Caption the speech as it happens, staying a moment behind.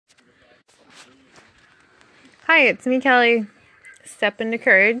Hi, it's me, Kelly. Step into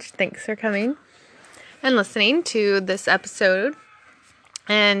Courage. Thanks for coming and listening to this episode.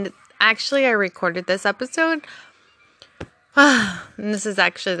 And actually, I recorded this episode. And this is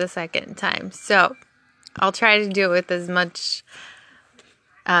actually the second time. So I'll try to do it with as much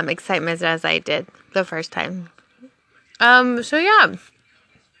excitement as I did the first time.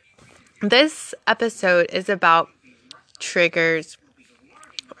 This episode is about triggers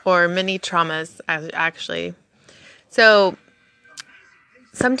or mini traumas, actually. So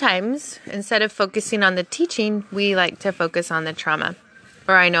sometimes, instead of focusing on the teaching, we like to focus on the trauma.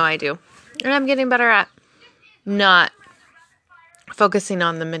 Or I know I do. And I'm getting better at not focusing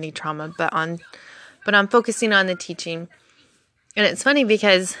on the mini trauma, but I'm focusing on the teaching. And it's funny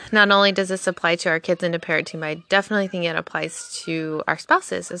because not only does this apply to our kids and to parenting, but I definitely think it applies to our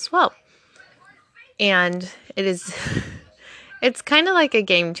spouses as well. And it's kind of like a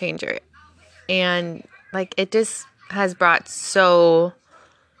game changer. And like it just has brought so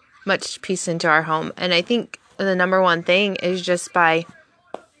much peace into our home. And I think the number one thing is just by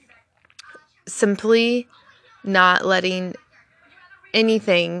simply not letting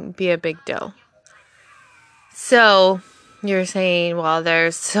anything be a big deal. So you're saying, well,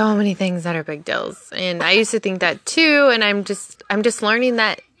 there's so many things that are big deals. And I used to think that too. And I'm just learning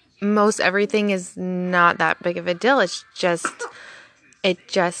that most everything is not that big of a deal. It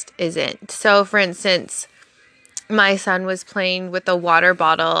just isn't. So for instance, my son was playing with a water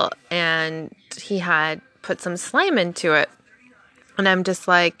bottle and he had put some slime into it. And I'm just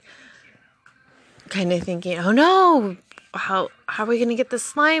like kind of thinking, oh no, how are we going to get the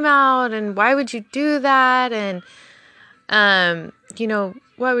slime out? And why would you do that? And,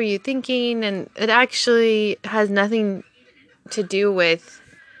 what were you thinking? And it actually has nothing to do with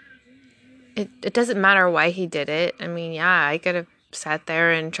it. It doesn't matter why he did it. I mean, yeah, I could have sat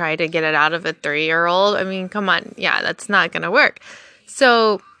there and tried to get it out of a 3-year-old. I mean, come on. Yeah, that's not going to work.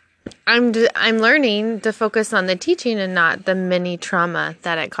 So I'm learning to focus on the teaching and not the mini trauma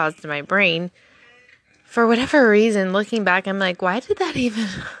that it caused to my brain. For whatever reason, looking back, I'm like, why did that even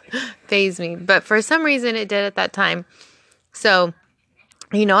faze me? But for some reason, it did at that time. So,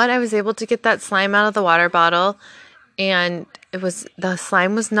 you know what? I was able to get that slime out of the water bottle, and the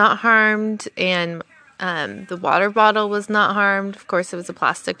slime was not harmed, and the water bottle was not harmed. Of course, it was a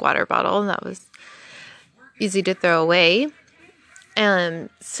plastic water bottle, and that was easy to throw away.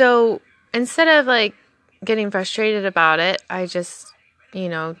 So instead of like getting frustrated about it, I just,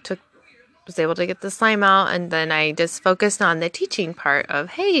 was able to get the slime out, and then I just focused on the teaching part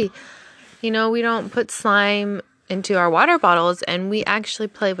of, hey, we don't put slime into our water bottles, and we actually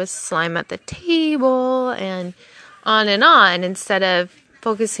play with slime at the table, and on, instead of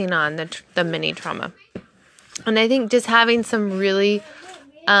focusing on the mini trauma. And I think just having some really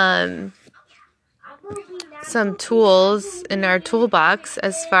some tools in our toolbox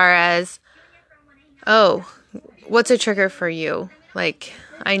as far as, what's a trigger for you? Like,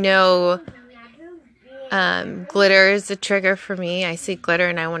 I know glitter is a trigger for me. I see glitter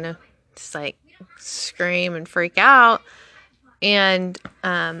and I want to just like scream and freak out. And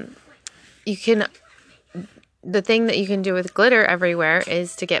the thing that you can do with glitter everywhere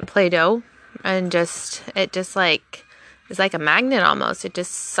is to get Play-Doh and it's like a magnet almost. It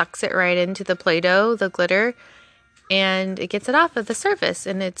just sucks it right into the Play-Doh, the glitter, and it gets it off of the surface,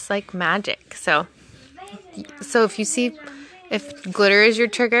 and it's like magic. So if glitter is your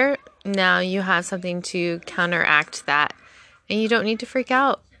trigger, now you have something to counteract that. And you don't need to freak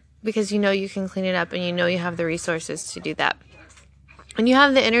out because you can clean it up and you have the resources to do that. And you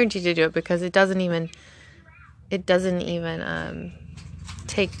have the energy to do it because it doesn't even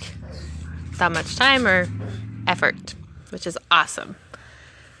take that much time or effort, which is awesome.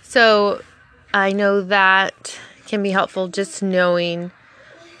 So I know that can be helpful, just knowing,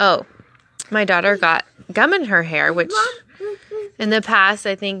 my daughter got gum in her hair, which in the past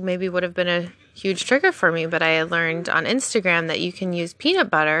I think maybe would have been a huge trigger for me, but I learned on Instagram that you can use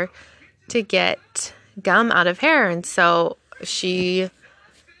peanut butter to get gum out of hair. And so she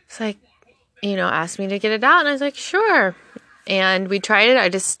was like, asked me to get it out, and I was like, sure. And we tried it. I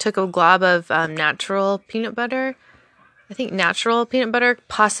just took a glob of natural peanut butter. I think natural peanut butter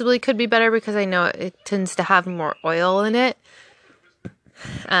possibly could be better because I know it tends to have more oil in it.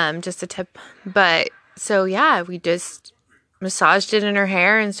 Just a tip. But so yeah, we just massaged it in her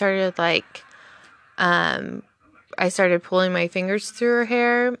hair and started I started pulling my fingers through her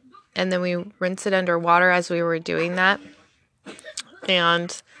hair, and then we rinsed it under water as we were doing that.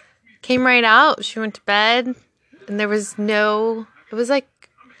 And came right out. She went to bed, and it was like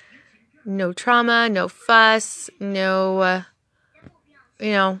no trauma, no fuss, no,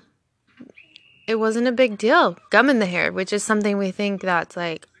 it wasn't a big deal. Gum in the hair, which is something we think that's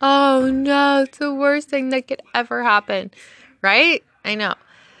like, oh no, it's the worst thing that could ever happen, right? I know.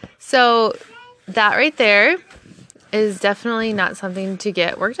 So that right there is definitely not something to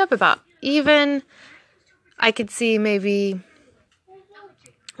get worked up about. Even I could see maybe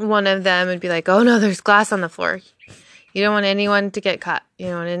one of them would be like, oh no, there's glass on the floor. You don't want anyone to get cut. You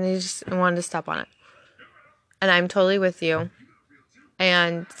know, and you just want to step on it. And I'm totally with you.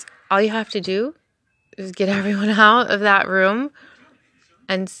 And all you have to do is get everyone out of that room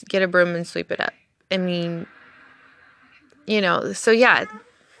and get a broom and sweep it up. I mean, you know, so yeah,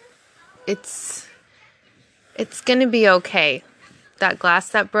 it's going to be okay. That glass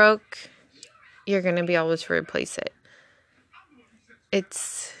that broke, you're going to be able to replace it.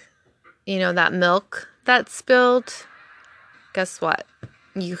 It's, you know, that milk that spilled, guess what?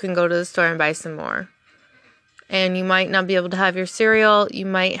 You can go to the store and buy some more. And you might not be able to have your cereal. You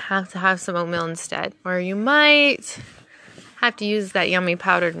might have to have some oatmeal instead. Or you might have to use that yummy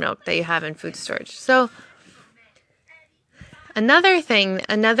powdered milk that you have in food storage. So another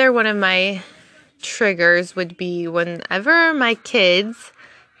one of my triggers would be whenever my kids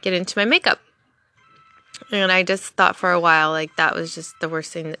get into my makeup. And I just thought for a while like that was just the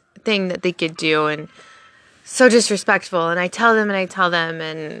worst thing that they could do, and so disrespectful. And I tell them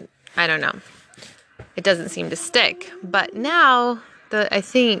and I don't know. It doesn't seem to stick. But now I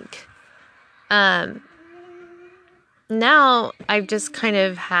think now I've just kind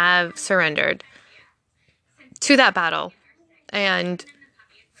of have surrendered to that battle, and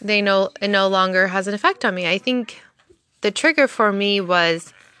it no longer has an effect on me. I think the trigger for me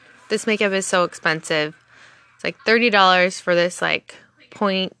was this makeup is so expensive. It's like $30 for this like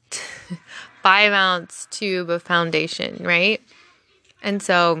 0.5 ounce tube of foundation, right? And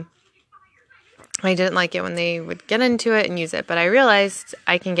so I didn't like it when they would get into it and use it, but I realized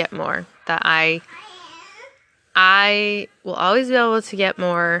I can get more, that I will always be able to get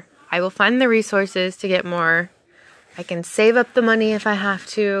more. I will find the resources to get more. I can save up the money if I have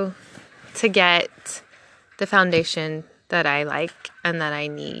to get the foundation that I like and that I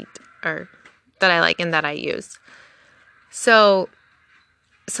need, or that I like and that I use. So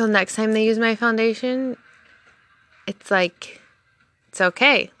next time they use my foundation, it's like, it's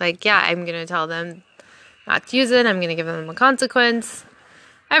okay. Like, yeah, I'm going to tell them not to use it. I'm going to give them a consequence.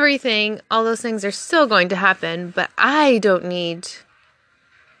 Everything, all those things are still going to happen, but I don't need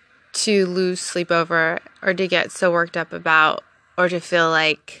to lose sleep over or to get so worked up about or to feel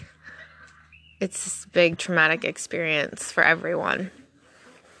like it's this big traumatic experience for everyone.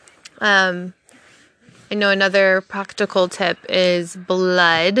 I know another practical tip is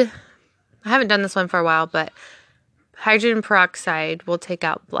blood. I haven't done this one for a while, but hydrogen peroxide will take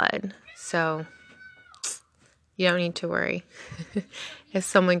out blood. So you don't need to worry if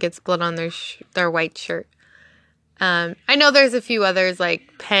someone gets blood on their white shirt. I know there's a few others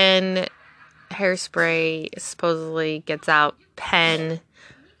like pen, hairspray supposedly gets out pen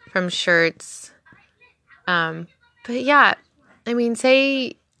from shirts. But yeah, I mean,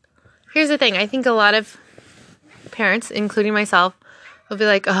 here's the thing. I think a lot of parents, including myself, will be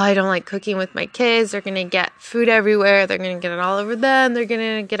like, oh, I don't like cooking with my kids. They're going to get food everywhere. They're going to get it all over them. They're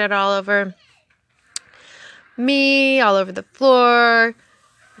going to get it all over me, all over the floor.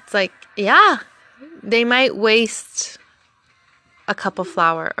 It's like, yeah, they might waste a cup of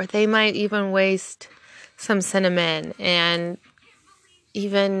flour, or they might even waste some cinnamon, and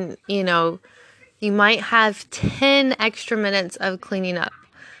even, you know, you might have 10 extra minutes of cleaning up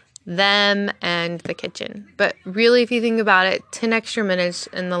them and the kitchen. But really, if you think about it, 10 extra minutes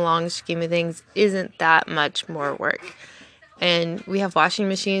in the long scheme of things isn't that much more work. And we have washing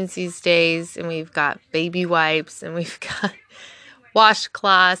machines these days, and we've got baby wipes, and we've got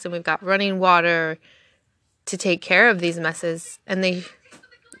washcloths, and we've got running water to take care of these messes. And it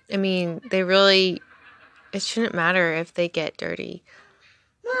shouldn't matter if they get dirty.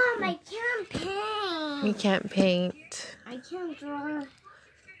 Mom, I can't paint. You can't paint. I can't draw.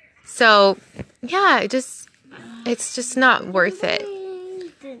 So, yeah, it's just not worth it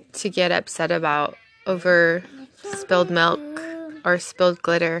to get upset about over spilled milk or spilled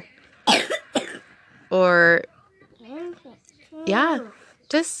glitter. Or, yeah,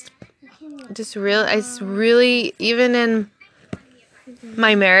 just it's really, even in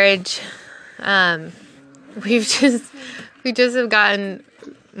my marriage, we just have gotten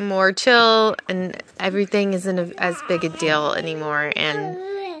more chill, and everything isn't as big a deal anymore. And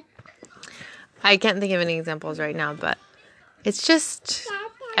I can't think of any examples right now, but it's just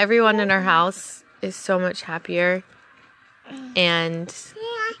everyone in our house is so much happier, and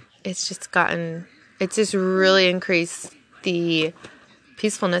it's just really increased the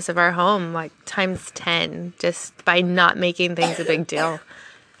peacefulness of our home like times 10 just by not making things a big deal.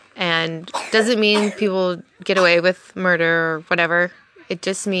 And doesn't mean people get away with murder or whatever. It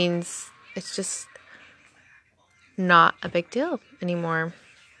just means it's just not a big deal anymore.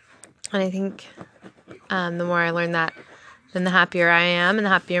 And I think the more I learn that, then the happier I am and the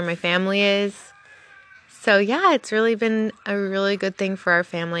happier my family is. So yeah, it's really been a really good thing for our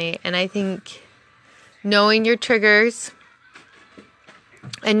family. And I think knowing your triggers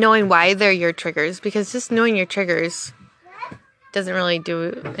and knowing why they're your triggers, because just knowing your triggers doesn't really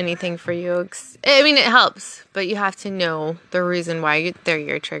do anything for you. I mean, it helps, but you have to know the reason why they're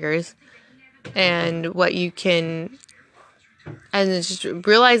your triggers and what you can, and just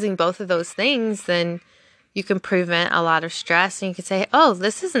realizing both of those things, then you can prevent a lot of stress, and you can say, oh,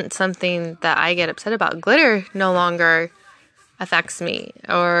 this isn't something that I get upset about. Glitter no longer affects me,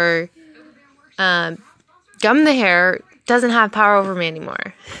 or gum the hair doesn't have power over me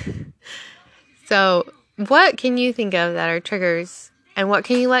anymore. So what can you think of that are triggers, and what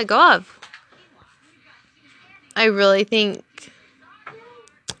can you let go of? I really think,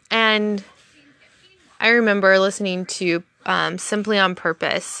 and I remember listening to Simply on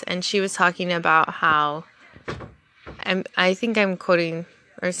Purpose, and she was talking about how, I think I'm quoting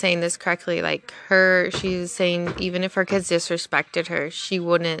or saying this correctly, like she's saying even if her kids disrespected her, she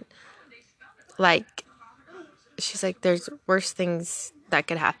wouldn't, like, she's like, there's worse things that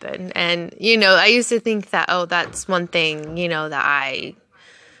could happen. And, I used to think that, oh, that's one thing, that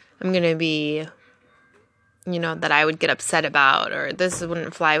I'm going to be, that I would get upset about, or this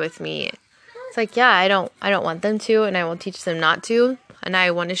wouldn't fly with me. It's like, yeah, I don't want them to, and I will teach them not to, and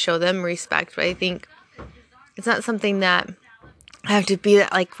I want to show them respect. But I think it's not something that I have to be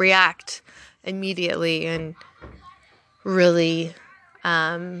that, like, react immediately and really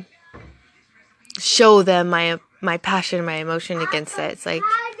show them my passion, my emotion against it. It's like,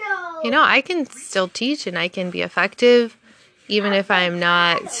 I can still teach and I can be effective even if I'm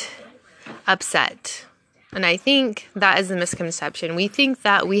not upset. And I think that is a misconception. We think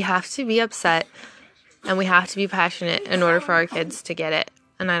that we have to be upset and we have to be passionate in order for our kids to get it.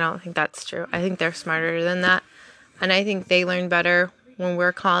 And I don't think that's true. I think they're smarter than that. And I think they learn better when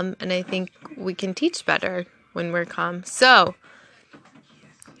we're calm. And I think we can teach better when we're calm. So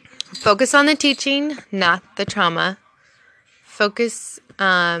focus on the teaching, not the trauma. Focus,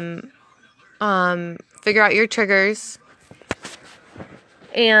 figure out your triggers,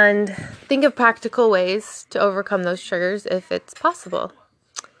 and think of practical ways to overcome those triggers if it's possible.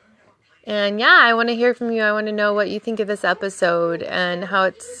 And yeah, I want to hear from you. I want to know what you think of this episode and how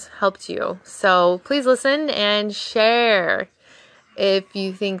it's helped you. So please listen and share if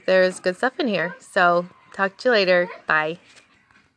you think there's good stuff in here. So talk to you later. Bye.